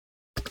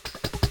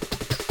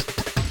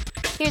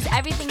Here's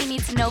everything you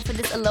need to know for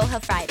this Aloha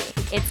Friday.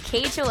 It's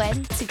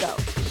KHON to go.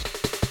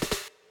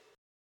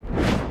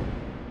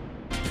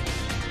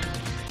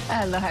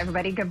 Aloha,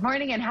 everybody. Good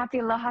morning and happy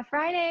Aloha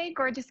Friday.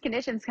 Gorgeous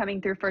conditions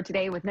coming through for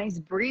today with nice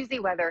breezy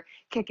weather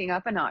kicking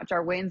up a notch.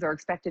 Our winds are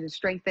expected to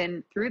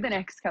strengthen through the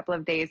next couple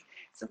of days.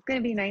 So it's going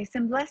to be nice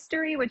and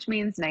blustery, which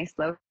means nice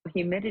low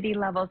humidity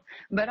levels,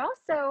 but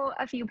also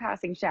a few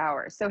passing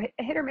showers. So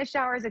hit or miss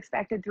showers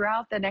expected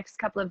throughout the next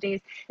couple of days,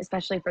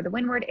 especially for the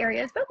windward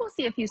areas, but we'll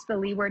see a few spill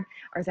leeward.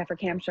 Our Zephyr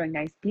Cam showing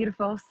nice,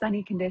 beautiful,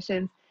 sunny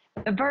conditions.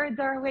 The birds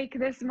are awake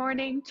this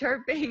morning,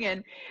 chirping,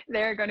 and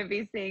they're going to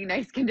be seeing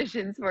nice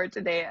conditions for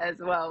today as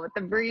well. With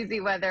the breezy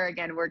weather,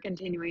 again, we're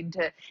continuing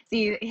to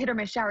see hit or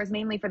miss showers,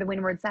 mainly for the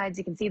windward sides.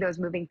 You can see those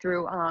moving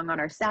through along on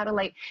our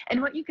satellite.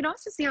 And what you can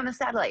also see on the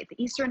satellite,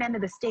 the eastern end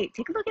of the state,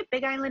 take a look at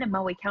Big Island and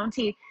Maui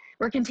County.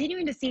 We're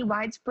continuing to see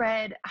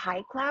widespread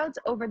high clouds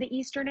over the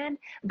eastern end,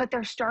 but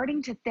they're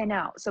starting to thin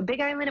out. So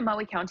Big Island and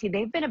Maui County,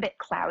 they've been a bit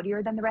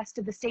cloudier than the rest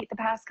of the state the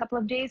past couple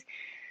of days.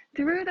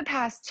 Through the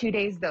past 2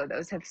 days, though,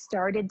 those have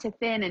started to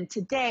thin. And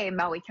today,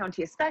 Maui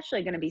County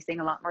especially going to be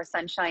seeing a lot more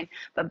sunshine.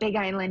 But Big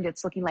Island,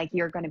 it's looking like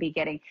you're going to be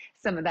getting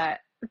some of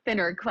that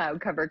thinner cloud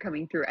cover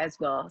coming through as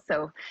well.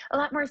 So a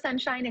lot more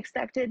sunshine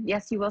expected.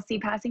 Yes, you will see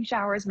passing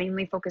showers,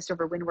 mainly focused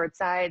over windward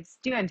sides.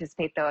 Do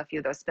anticipate, though, a few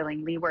of those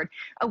spilling leeward.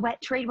 A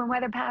wet trade wind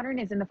weather pattern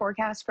is in the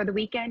forecast for the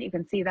weekend. You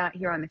can see that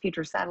here on the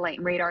future satellite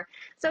and radar.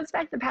 So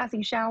expect the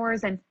passing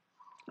showers and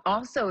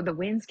also the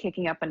winds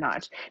kicking up a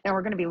notch. Now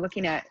we're going to be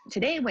looking at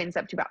today winds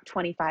up to about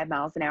 25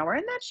 miles an hour,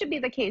 and that should be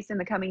the case in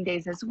the coming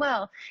days as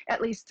well,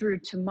 at least through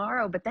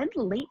tomorrow. But then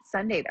late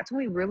Sunday, that's when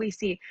we really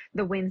see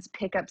the winds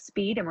pick up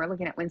speed, and we're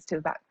looking at winds to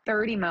about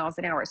 30 miles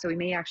an hour. So we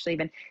may actually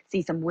even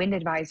see some wind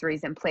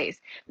advisories in place.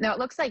 Now it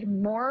looks like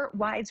more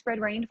widespread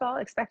rainfall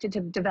expected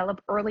to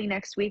develop early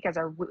next week as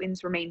our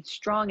winds remain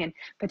strong and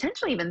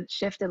potentially even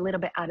shift a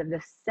little bit out of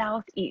the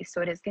southeast.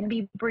 So it is going to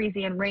be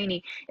breezy and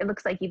rainy. It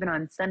looks like even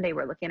on Sunday,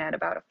 we're looking at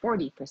about a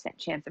 40%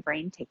 chance of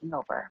rain taking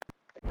over.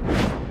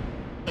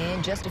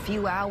 In just a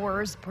few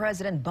hours,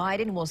 President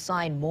Biden will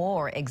sign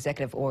more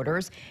executive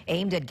orders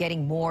aimed at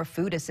getting more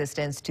food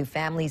assistance to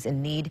families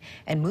in need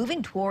and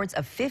moving towards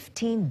a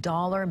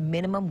 $15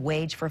 minimum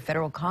wage for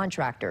federal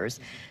contractors.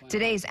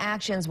 Today's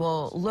actions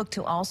will look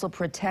to also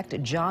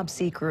protect job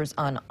seekers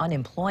on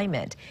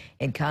unemployment.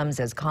 It comes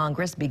as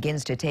Congress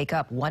begins to take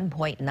up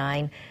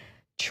 $1.9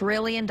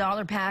 trillion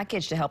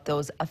package to help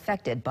those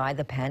affected by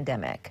the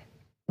pandemic.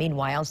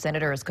 Meanwhile,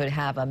 senators could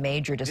have a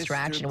major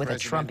distraction with a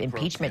Trump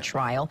impeachment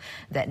trial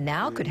that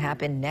now could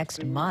happen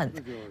next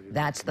month.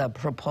 That's the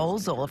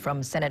proposal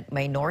from Senate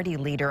Minority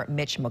Leader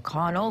Mitch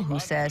McConnell,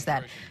 who says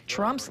that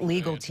Trump's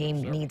legal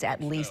team needs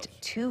at least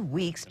 2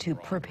 weeks to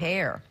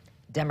prepare.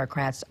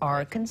 Democrats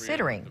are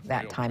considering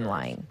that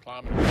timeline.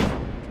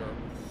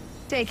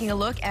 Taking a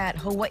look at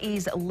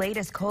Hawaii's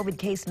latest COVID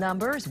case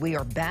numbers, we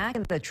are back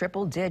in the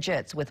triple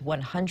digits with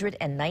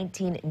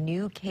 119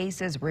 new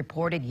cases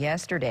reported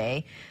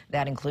yesterday.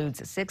 That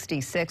includes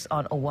 66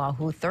 on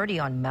Oahu, 30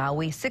 on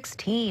Maui,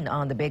 16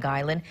 on the Big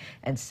Island,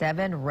 and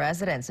 7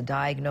 residents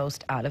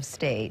diagnosed out of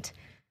state.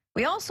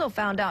 We also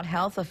found out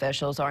health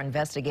officials are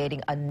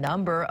investigating a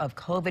number of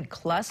COVID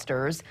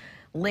clusters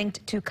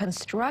linked to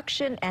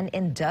construction and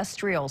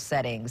industrial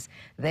settings.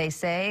 They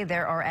say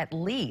there are at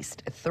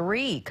least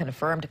 3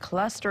 confirmed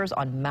clusters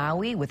on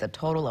Maui with a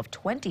total of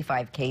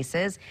 25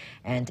 cases,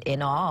 and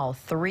in all,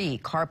 3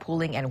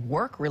 carpooling and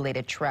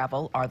work-related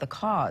travel are the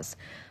cause.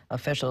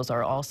 Officials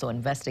are also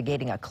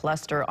investigating a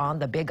cluster on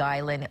the Big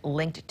Island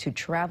linked to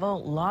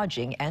travel,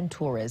 lodging, and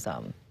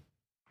tourism.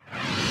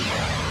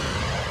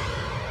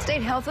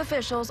 State health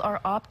officials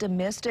are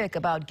optimistic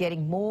about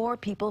getting more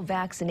people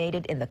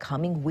vaccinated in the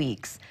coming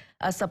weeks.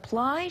 A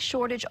supply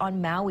shortage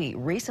on Maui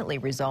recently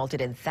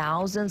resulted in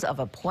thousands of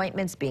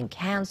appointments being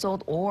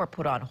canceled or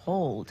put on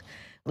hold.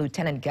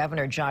 Lieutenant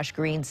Governor Josh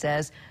Green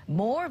says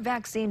more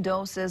vaccine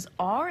doses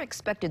are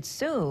expected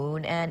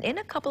soon, and in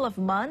a couple of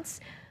months,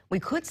 we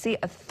could see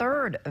a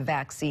 3rd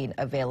vaccine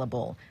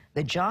available.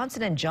 The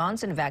Johnson &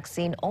 Johnson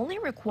vaccine only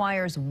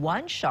requires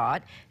 1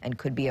 shot and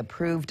could be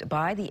approved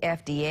by the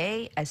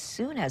FDA as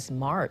soon as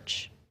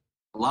March.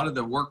 A lot of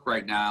the work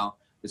right now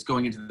that's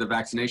going into the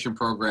vaccination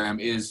program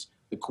is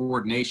the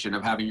coordination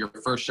of having your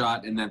first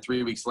shot and then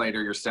 3 weeks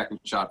later your second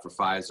shot for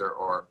Pfizer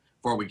or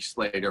 4 weeks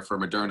later for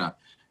Moderna.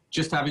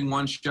 Just having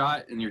 1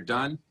 shot and you're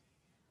done,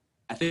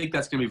 I think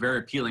that's going to be very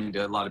appealing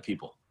to a lot of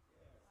people.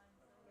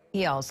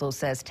 He also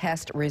says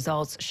test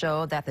results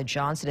show that the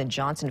Johnson &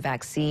 Johnson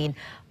vaccine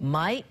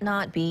might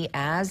not be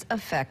as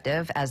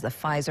effective as the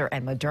Pfizer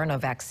and Moderna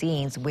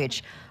vaccines,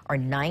 which are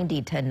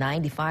 90 to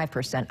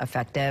 95%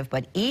 effective.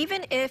 But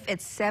even if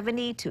it's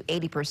 70 to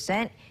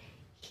 80%,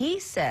 he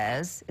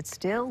says it's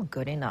still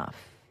good enough.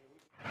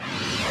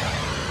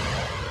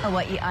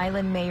 Hawaii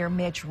Island Mayor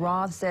Mitch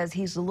Roth says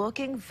he's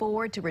looking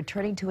forward to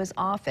returning to his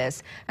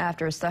office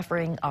after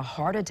suffering a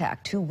heart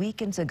attack 2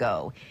 weekends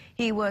ago.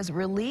 He was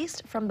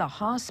released from the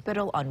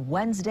hospital on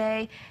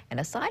Wednesday, and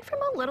aside from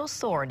a little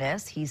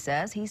soreness, he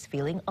says he's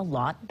feeling a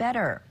lot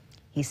better.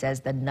 He says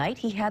the night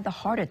he had the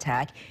heart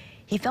attack,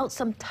 He felt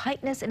some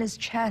tightness in his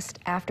chest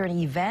after an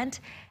event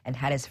and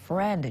had his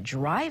friend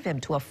drive him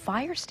to a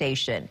fire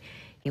station.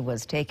 He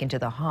was taken to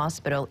the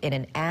hospital in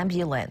an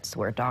ambulance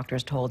where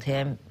doctors told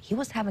him he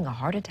was having a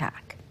heart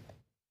attack.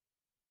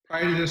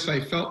 Prior to this, I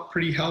felt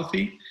pretty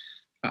healthy.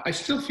 I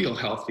still feel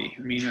healthy.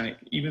 I mean,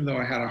 even though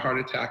I had a heart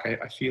attack,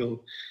 I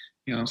feel,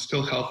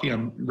 still healthy.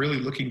 I'm really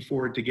looking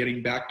forward to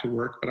getting back to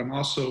work, but I'm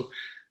also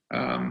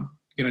going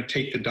to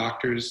take the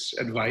doctor's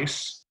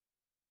advice.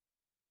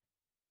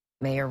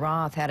 Mayor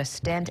Roth had a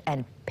stent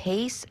and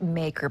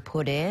pacemaker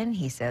put in.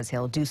 He says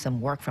he'll do some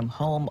work from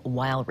home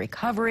while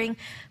recovering,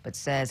 but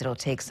says it'll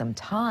take some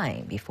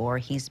time before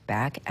he's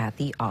back at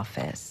the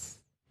office.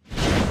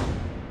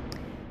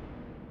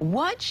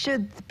 What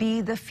should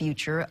be the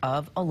future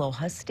of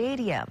Aloha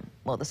Stadium?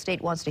 Well, the state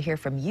wants to hear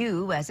from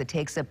you as it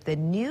takes up the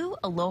new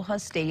Aloha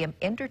Stadium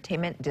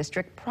Entertainment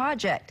District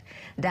project.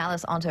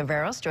 Dallas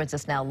Ontiveros joins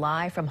us now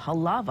live from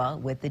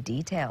Halawa with the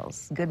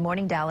details. Good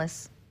morning,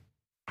 Dallas.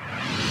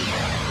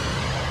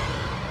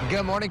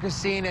 Good morning,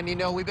 Christine. And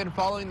we've been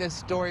following this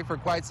story for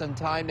quite some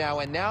time now,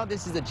 and now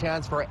this is a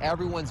chance for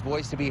everyone's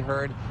voice to be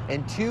heard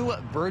in two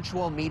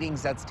virtual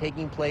meetings that's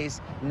taking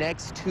place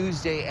next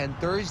Tuesday and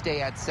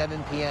Thursday at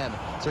 7 p.m.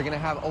 So you're going to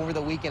have over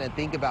the weekend to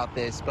think about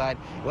this. But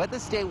what the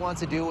state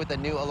wants to do with the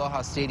new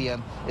Aloha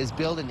Stadium is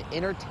build an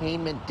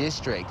entertainment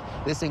district.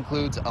 This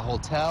includes a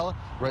hotel,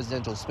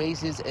 residential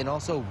spaces, and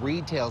also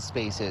retail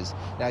spaces.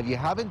 Now, if you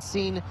haven't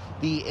seen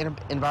the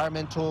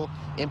environmental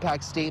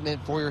impact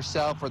statement for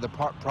yourself or the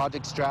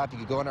project draft, you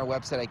can go on our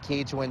website at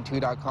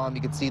KHON2.com.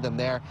 You can see them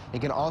there. You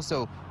can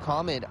also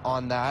comment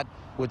on that,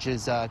 which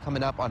is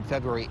coming up on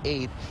February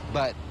 8th.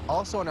 But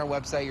also on our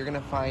website, you're going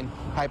to find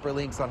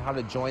hyperlinks on how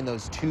to join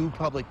those two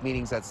public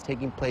meetings that's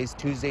taking place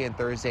Tuesday and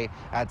Thursday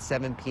at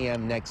 7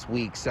 p.m. next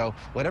week. So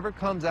whatever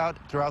comes out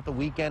throughout the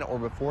weekend or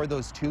before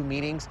those two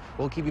meetings,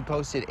 we'll keep you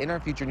posted in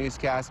our future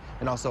newscasts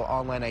and also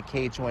online at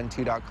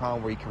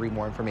KHON2.com, where you can read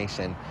more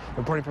information.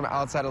 Reporting from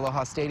outside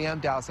Aloha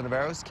Stadium, Dallas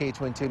Ontiveros,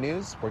 KHON2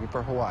 News, working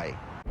for Hawaii.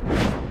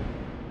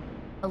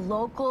 A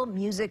local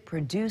music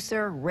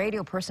producer,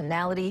 radio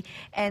personality,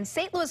 and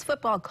St. Louis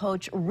football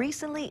coach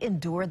recently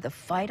endured the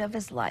fight of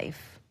his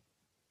life.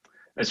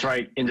 That's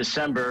right. In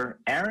December,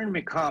 Aaron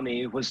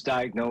Mikami was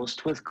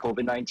diagnosed with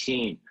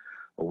COVID-19.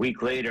 A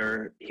week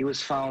later, he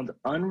was found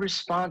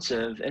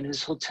unresponsive in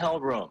his hotel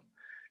room.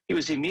 He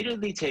was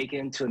immediately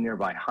taken to a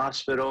nearby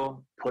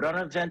hospital, put on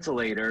a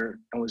ventilator,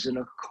 and was in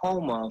a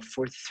coma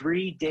for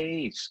 3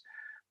 days.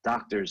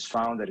 Doctors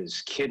found that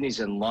his kidneys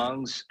and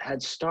lungs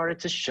had started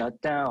to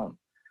shut down.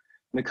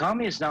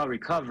 Mikami is now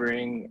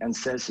recovering and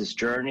says his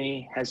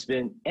journey has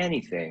been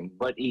anything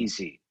but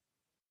easy.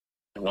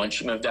 One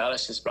treatment of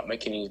dialysis brought my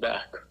kidneys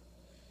back.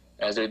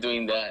 As they're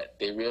doing that,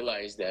 they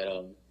realized that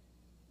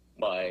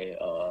my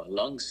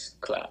lungs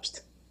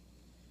collapsed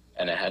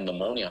and I had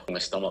pneumonia in my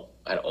stomach.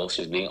 I had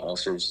ulcers, bleeding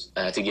ulcers.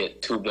 I had to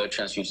get 2 blood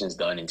transfusions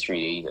done in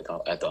 3 days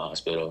at the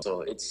hospital.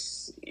 So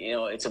it's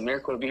a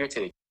miracle to be here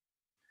today.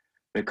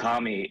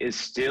 Mikami is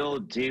still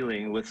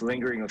dealing with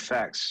lingering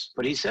effects,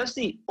 but he says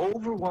the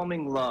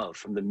overwhelming love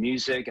from the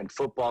music and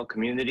football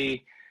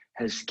community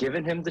has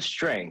given him the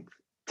strength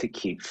to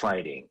keep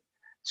fighting.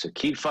 So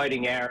keep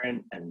fighting,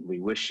 Aaron, and we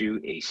wish you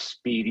a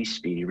speedy,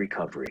 speedy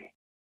recovery.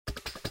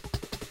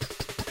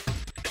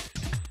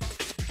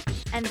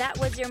 And that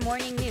was your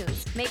morning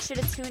news. Make sure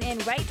to tune in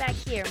right back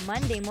here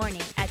Monday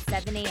morning at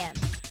 7 a.m.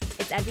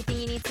 It's everything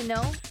you need to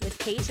know with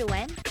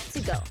KHON to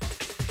go.